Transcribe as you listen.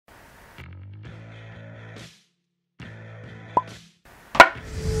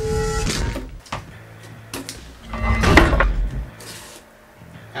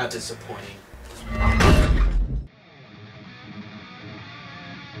How disappointing.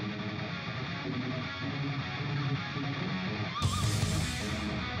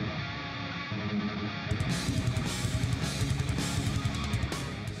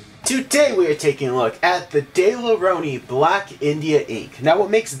 Today we are taking a look at the Rowney Black India ink. Now what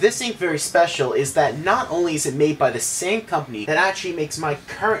makes this ink very special is that not only is it made by the same company that actually makes my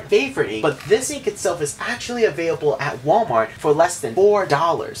current favorite ink, but this ink itself is actually available at Walmart for less than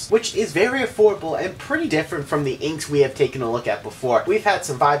 $4, which is very affordable and pretty different from the inks we have taken a look at before. We've had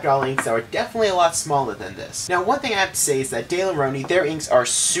some $5 inks that are definitely a lot smaller than this. Now one thing I have to say is that Rowney, their inks are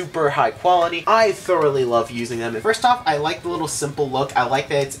super high quality. I thoroughly love using them. And first off, I like the little simple look. I like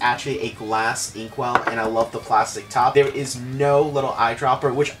that it's actually a glass inkwell, and I love the plastic top. There is no little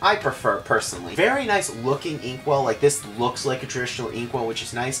eyedropper, which I prefer personally. Very nice looking inkwell. Like, this looks like a traditional inkwell, which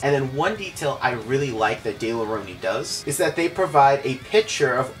is nice. And then one detail I really like that Rowney does is that they provide a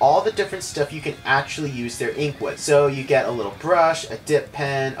picture of all the different stuff you can actually use their ink with. So you get a little brush, a dip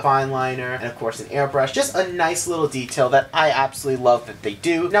pen, a fine liner, and of course an airbrush. Just a nice little detail that I absolutely love that they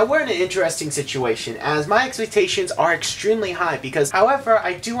do. Now we're in an interesting situation as my expectations are extremely high because, however,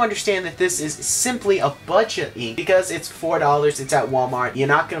 I do understand that this is simply a budget ink because it's $4, it's at Walmart, you're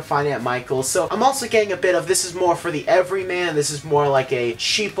not going to find it at Michael's. So I'm also getting a bit of, this is more for the everyman, this is more like a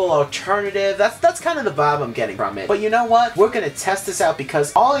cheaper alternative. That's kind of the vibe I'm getting from it. But you know what? We're going to test this out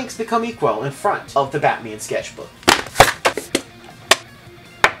because all inks become equal in front of the Batman sketchbook.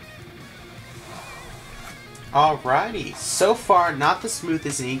 Alrighty, so far not the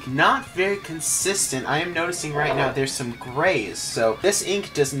smoothest ink, not very consistent. I am noticing right now there's some grays, so this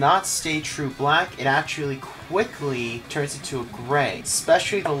ink does not stay true black. It actually quickly turns into a gray,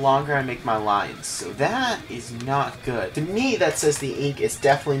 especially the longer I make my lines, so that is not good. To me, that says the ink is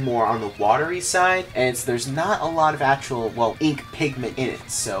definitely more on the watery side, and there's not a lot of actual, well, ink pigment in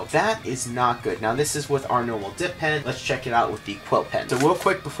it, so that is not good. Now this is with our normal dip pen. Let's check it out with the quill pen. So real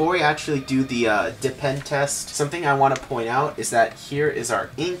quick, before we actually do the dip pen test, something I want to point out is that here is our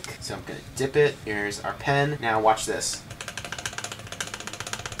ink. So I'm going to dip it. Here's our pen. Now watch this.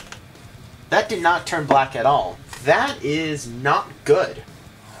 That did not turn black at all. That is not good.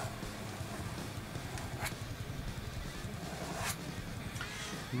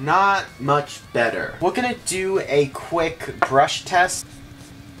 Not much better. We're going to do a quick brush test.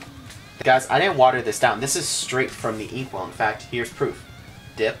 Guys, I didn't water this down. This is straight from the inkwell. In fact, here's proof.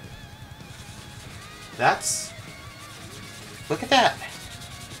 Dip. Look at that.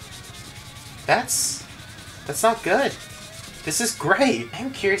 That's not good. This is great.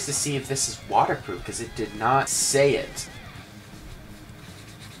 I'm curious to see if this is waterproof because it did not say it.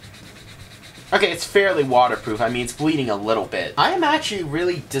 Okay, it's fairly waterproof. I mean, it's bleeding a little bit. I am actually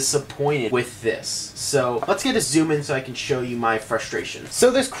really disappointed with this. So let's get a zoom in so I can show you my frustration.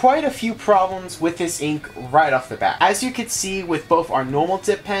 So there's quite a few problems with this ink right off the bat. As you can see with both our normal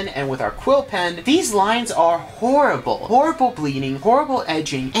dip pen and with our quill pen, these lines are horrible. Horrible bleeding, horrible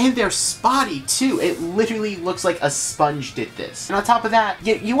edging, and they're spotty too. It literally looks like a sponge did this. And on top of that,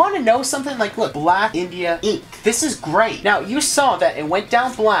 you want to know something? Like, look, Black India ink. This is great. Now, you saw that it went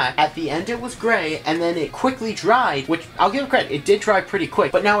down black. At the end, it was gray, and then it quickly dried, which I'll give it credit, it did dry pretty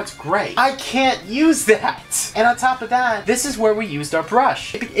quick, but now it's gray. I can't use that! And on top of that, this is where we used our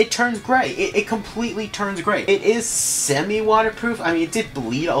brush. It turns gray. It completely turns gray. It is semi-waterproof. I mean, it did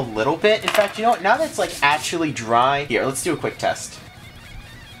bleed a little bit. In fact, you know what? Now that it's like actually dry, here, let's do a quick test.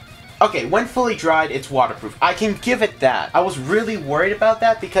 Okay, when fully dried, it's waterproof. I can give it that. I was really worried about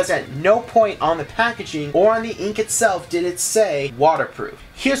that because at no point on the packaging or on the ink itself did it say waterproof.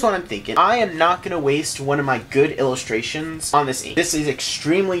 Here's what I'm thinking. I am not going to waste one of my good illustrations on this ink. This is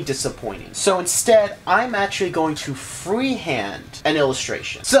extremely disappointing. So instead, I'm actually going to freehand an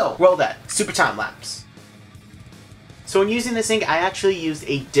illustration. So, roll that. Super time lapse. So when using this ink, I actually used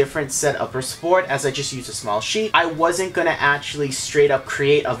a different setup for support as I just used a small sheet. I wasn't going to actually straight up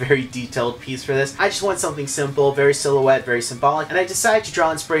create a very detailed piece for this. I just want something simple, very silhouette, very symbolic. And I decided to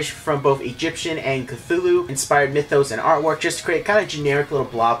draw inspiration from both Egyptian and Cthulhu inspired mythos and artwork just to create kind of generic little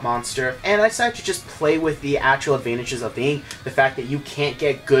blob monster. And I decided to just play with the actual advantages of the ink. The fact that you can't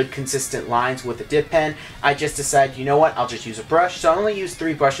get good consistent lines with a dip pen. I just decided, you know what, I'll just use a brush. So I only used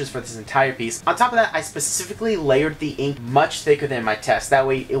 3 brushes for this entire piece. On top of that, I specifically layered the ink much thicker than my test. That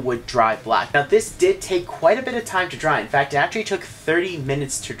way it would dry black. Now this did take quite a bit of time to dry. In fact, it actually took 30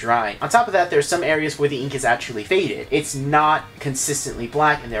 minutes to dry. On top of that, there's some areas where the ink is actually faded. It's not consistently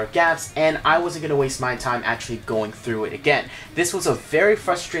black and there are gaps, and I wasn't going to waste my time actually going through it again. This was a very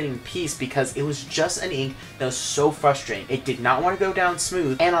frustrating piece because it was just an ink that was so frustrating. It did not want to go down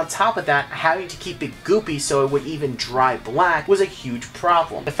smooth, and on top of that, having to keep it goopy so it would even dry black was a huge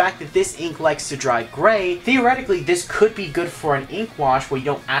problem. The fact that this ink likes to dry gray, theoretically this could be good for an ink wash where you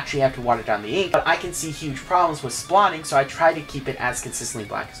don't actually have to water down the ink, but I can see huge problems with splotting, so I try to keep it as consistently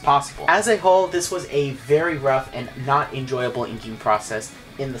black as possible. As a whole, this was a very rough and not enjoyable inking process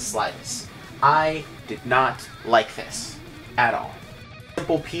in the slightest. I did not like this at all.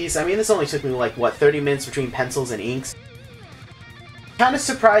 Simple piece. I mean, this only took me like, what, 30 minutes between pencils and inks? Kind of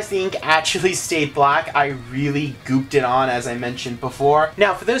surprised the ink actually stayed black. I really gooped it on, as I mentioned before.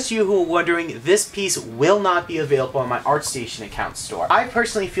 Now, for those of you who are wondering, this piece will not be available on my Artstation account store. I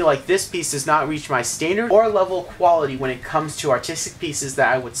personally feel like this piece does not reach my standard or level of quality when it comes to artistic pieces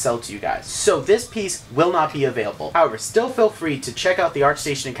that I would sell to you guys. So this piece will not be available. However, still feel free to check out the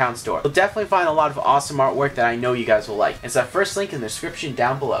Artstation account store. You'll definitely find a lot of awesome artwork that I know you guys will like. It's that first link in the description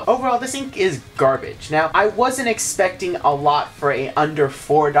down below. Overall, this ink is garbage. Now, I wasn't expecting a lot for a under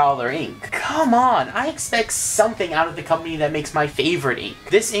 $4 ink. Come on, I expect something out of the company that makes my favorite ink.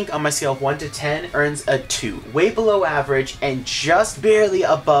 This ink on my scale of 1 to 10 earns a 2, way below average and just barely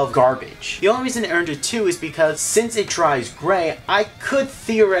above garbage. The only reason it earned a 2 is because since it dries gray, I could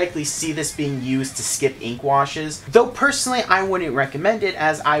theoretically see this being used to skip ink washes, though personally I wouldn't recommend it,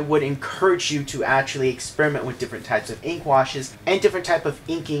 as I would encourage you to actually experiment with different types of ink washes and different type of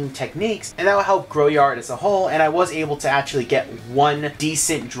inking techniques, and that will help grow your art as a whole. And I was able to actually get one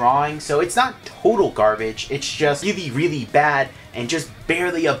decent drawing, so it's not total garbage, it's just really bad and just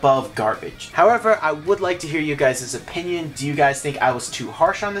barely above garbage. However, I would like to hear you guys' opinion. Do you guys think I was too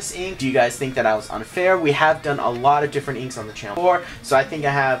harsh on this ink? Do you guys think that I was unfair? We have done a lot of different inks on the channel before, so I think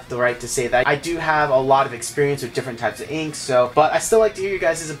I have the right to say that. I do have a lot of experience with different types of inks, but I still like to hear you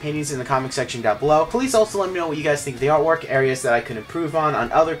guys' opinions in the comment section down below. Please also let me know what you guys think of the artwork, areas that I could improve on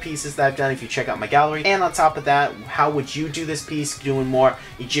other pieces that I've done if you check out my gallery. And on top of that, how would you do this piece, doing more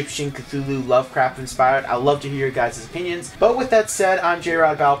Egyptian, Cthulhu, Lovecraft inspired? I'd love to hear your guys' opinions. But with that said, I'm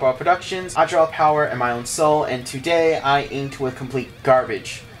J-Rod, BATTLEBRAWLERproductions. I draw power in my own soul, and today I inked with complete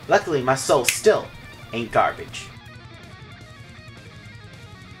garbage. Luckily, my soul still ain't garbage.